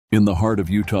In the heart of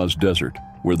Utah's desert,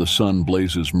 where the sun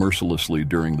blazes mercilessly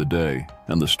during the day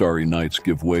and the starry nights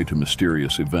give way to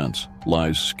mysterious events,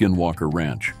 lies Skinwalker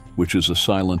Ranch, which is a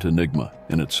silent enigma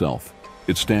in itself.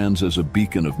 It stands as a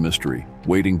beacon of mystery,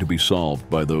 waiting to be solved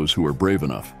by those who are brave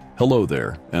enough. Hello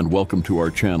there, and welcome to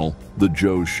our channel, The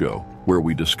Joe's Show, where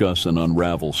we discuss and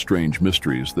unravel strange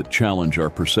mysteries that challenge our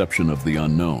perception of the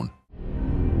unknown.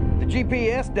 The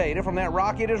GPS data from that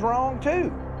rocket is wrong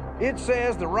too. It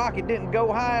says the rocket didn't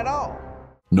go high at all.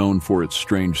 Known for its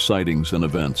strange sightings and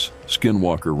events,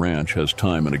 Skinwalker Ranch has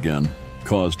time and again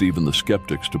caused even the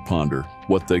skeptics to ponder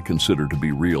what they consider to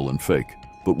be real and fake.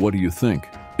 But what do you think?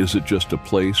 Is it just a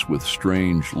place with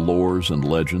strange lores and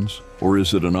legends? Or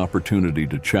is it an opportunity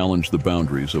to challenge the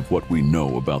boundaries of what we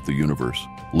know about the universe?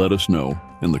 Let us know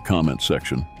in the comment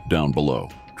section down below.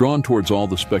 Drawn towards all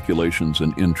the speculations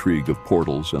and intrigue of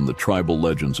portals and the tribal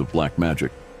legends of black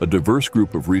magic, a diverse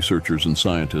group of researchers and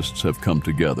scientists have come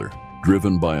together,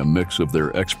 driven by a mix of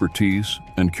their expertise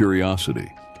and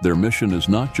curiosity. Their mission is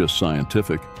not just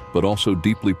scientific, but also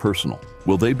deeply personal.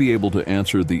 Will they be able to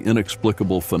answer the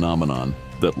inexplicable phenomenon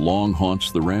that long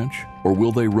haunts the ranch? Or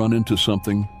will they run into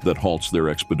something that halts their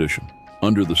expedition?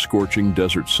 Under the scorching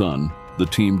desert sun, the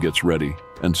team gets ready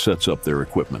and sets up their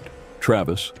equipment.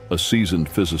 Travis, a seasoned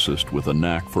physicist with a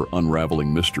knack for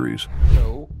unraveling mysteries.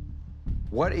 So,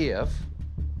 what if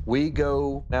we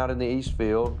go out in the east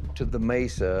field to the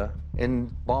mesa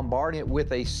and bombard it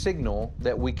with a signal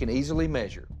that we can easily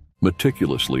measure?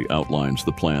 Meticulously outlines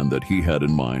the plan that he had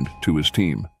in mind to his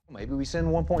team. Maybe we send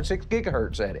 1.6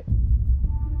 gigahertz at it.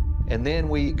 And then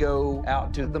we go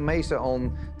out to the mesa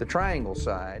on the triangle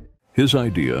side. His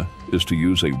idea is to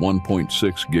use a 1.6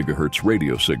 gigahertz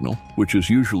radio signal, which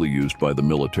is usually used by the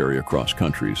military across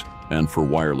countries and for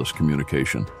wireless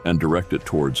communication, and direct it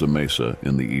towards a mesa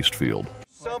in the east field.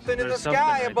 Something in the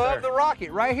sky above the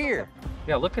rocket, right here.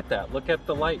 Yeah, look at that. Look at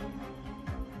the light.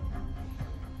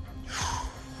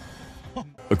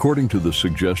 According to the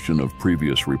suggestion of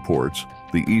previous reports,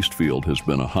 the east field has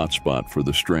been a hotspot for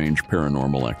the strange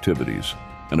paranormal activities.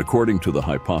 And according to the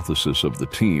hypothesis of the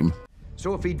team,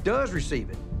 so if he does receive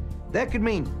it, that could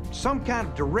mean some kind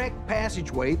of direct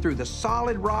passageway through the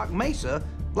solid rock mesa,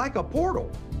 like a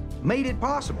portal, made it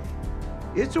possible.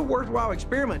 It's a worthwhile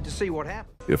experiment to see what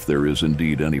happens. If there is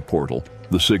indeed any portal,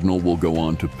 the signal will go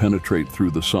on to penetrate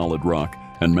through the solid rock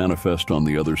and manifest on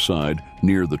the other side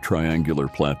near the triangular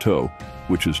plateau,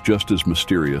 which is just as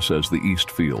mysterious as the east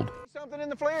field. Something in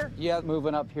the flare? Yeah,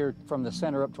 moving up here from the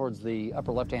center up towards the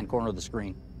upper left-hand corner of the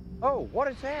screen. Oh, what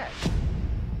is that?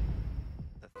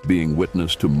 Being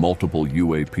witness to multiple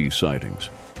UAP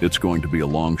sightings. It's going to be a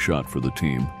long shot for the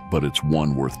team, but it's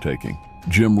one worth taking.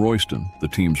 Jim Royston, the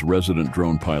team's resident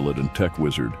drone pilot and tech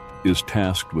wizard, is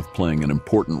tasked with playing an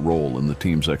important role in the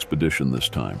team's expedition this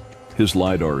time. His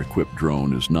LiDAR-equipped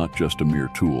drone is not just a mere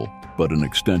tool, but an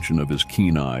extension of his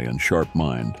keen eye and sharp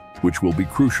mind, which will be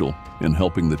crucial in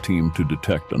helping the team to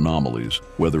detect anomalies,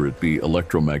 whether it be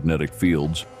electromagnetic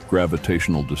fields,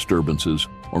 gravitational disturbances,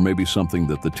 or maybe something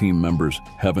that the team members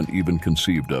haven't even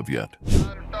conceived of yet.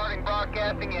 Starting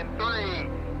broadcasting in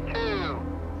 3, 2,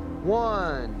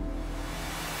 1.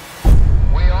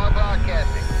 we are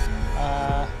broadcasting.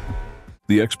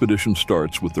 The expedition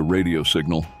starts with the radio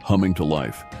signal humming to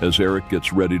life as Eric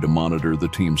gets ready to monitor the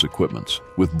team's equipments,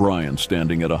 with Brian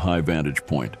standing at a high vantage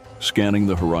point, scanning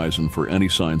the horizon for any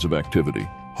signs of activity.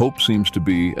 Hope seems to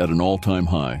be at an all-time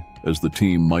high, as the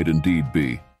team might indeed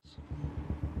be.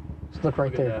 Look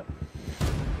right there.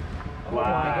 Oh my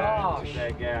gosh.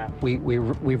 That gap.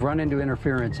 We've run into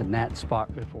interference in that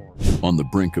spot before. On the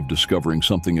brink of discovering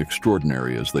something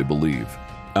extraordinary as they believe.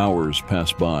 Hours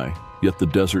pass by, yet the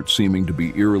desert seeming to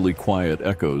be eerily quiet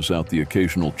echoes out the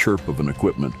occasional chirp of an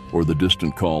equipment or the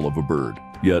distant call of a bird.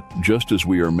 Yet, just as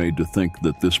we are made to think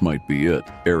that this might be it,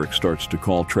 Eric starts to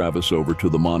call Travis over to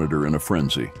the monitor in a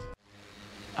frenzy.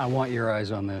 I want your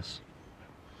eyes on this.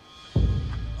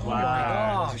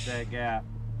 Wow. gosh. That gap.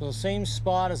 The same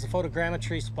spot as the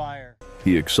photogrammetry spire.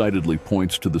 He excitedly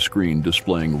points to the screen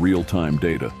displaying real-time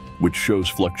data, which shows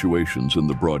fluctuations in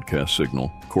the broadcast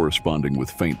signal corresponding with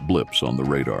faint blips on the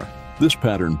radar. This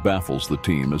pattern baffles the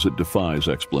team as it defies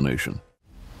explanation.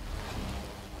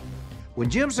 When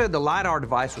Jim said the LiDAR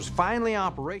device was finally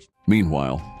operational.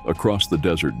 Meanwhile, across the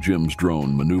desert, Jim's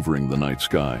drone, maneuvering the night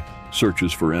sky,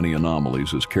 searches for any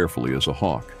anomalies as carefully as a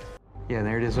hawk. Yeah,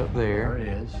 there it is up there. There it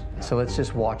is. So let's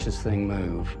just watch this thing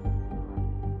move.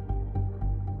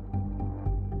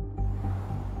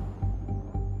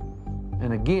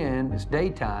 And again, it's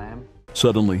daytime.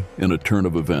 Suddenly, in a turn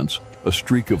of events, a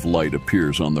streak of light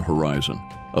appears on the horizon.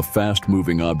 A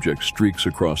fast-moving object streaks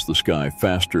across the sky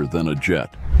faster than a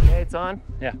jet. Yeah, lights on?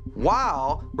 Yeah.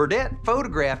 while Burdett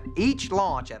photographed each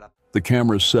launch at a... The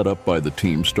cameras set up by the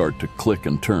team start to click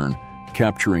and turn,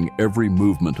 capturing every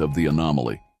movement of the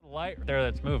anomaly. Light there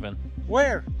that's moving.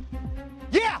 Where?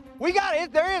 Yeah, we got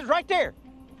it. There it is, right there.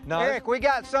 No. Eric, we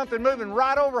got something moving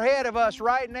right overhead of us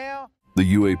right now.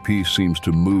 The UAP seems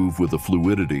to move with a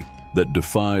fluidity that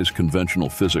defies conventional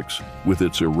physics with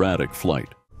its erratic flight.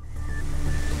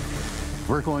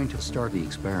 We're going to start the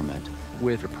experiment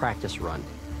with a practice run.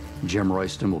 Jim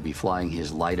Royston will be flying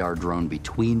his LiDAR drone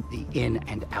between the in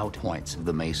and out points of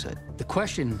the mesa. The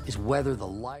question is whether the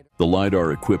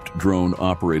LiDAR-equipped drone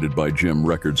operated by Jim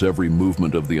records every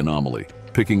movement of the anomaly,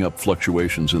 picking up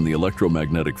fluctuations in the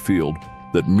electromagnetic field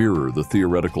that mirror the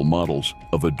theoretical models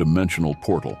of a dimensional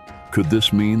portal. Could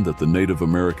this mean that the Native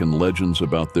American legends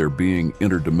about there being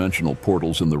interdimensional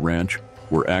portals in the ranch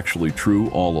were actually true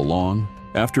all along?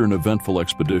 After an eventful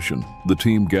expedition, the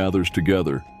team gathers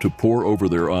together to pore over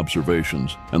their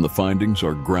observations, and the findings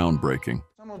are groundbreaking.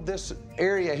 Some of this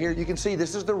area here, you can see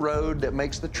this is the road that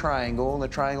makes the triangle, and the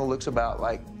triangle looks about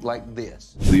like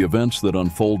this. The events that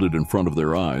unfolded in front of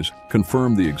their eyes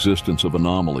confirm the existence of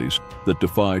anomalies that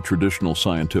defy traditional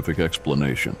scientific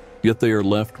explanation. Yet they are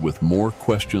left with more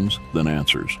questions than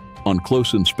answers. On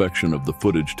close inspection of the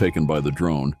footage taken by the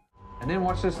drone, And then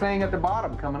watch this thing at the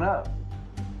bottom coming up.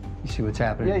 You see what's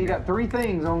happening? Yeah, you got 3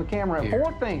 things on the camera. Here.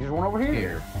 4 things. There's one over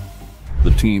here. the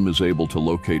team is able to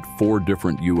locate 4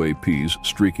 different UAPs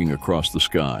streaking across the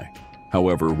sky.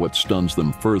 However, what stuns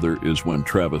them further is when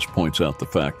Travis points out the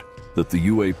fact that the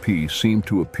UAP seemed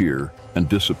to appear and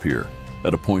disappear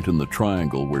at a point in the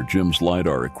triangle where Jim's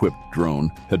LiDAR-equipped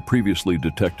drone had previously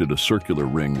detected a circular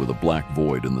ring with a black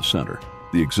void in the center.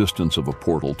 The existence of a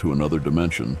portal to another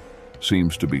dimension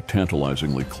seems to be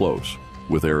tantalizingly close,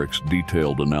 with Eric's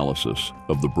detailed analysis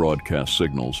of the broadcast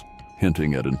signals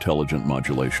hinting at intelligent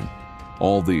modulation.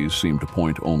 All these seem to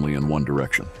point only in one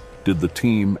direction. Did the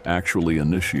team actually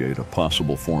initiate a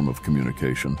possible form of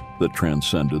communication that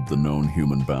transcended the known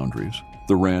human boundaries?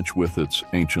 The ranch, with its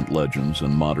ancient legends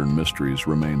and modern mysteries,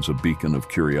 remains a beacon of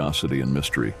curiosity and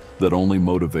mystery that only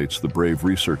motivates the brave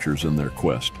researchers in their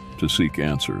quest to seek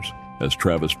answers, as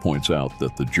Travis points out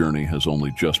that the journey has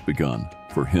only just begun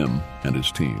for him and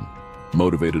his team.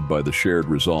 Motivated by the shared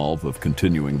resolve of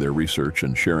continuing their research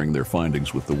and sharing their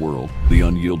findings with the world, the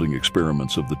unyielding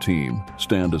experiments of the team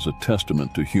stand as a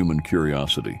testament to human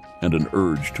curiosity and an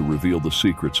urge to reveal the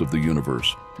secrets of the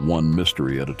universe, one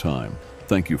mystery at a time.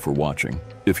 Thank you for watching.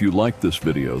 If you liked this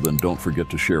video, then don't forget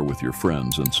to share with your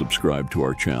friends and subscribe to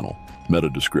our channel. Meta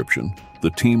description: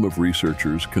 the team of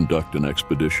researchers conduct an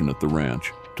expedition at the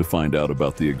ranch to find out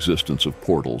about the existence of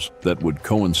portals that would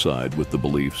coincide with the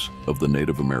beliefs of the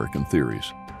Native American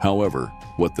theories. However,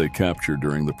 what they capture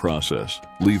during the process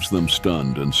leaves them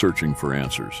stunned and searching for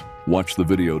answers. Watch the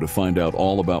video to find out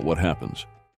all about what happens.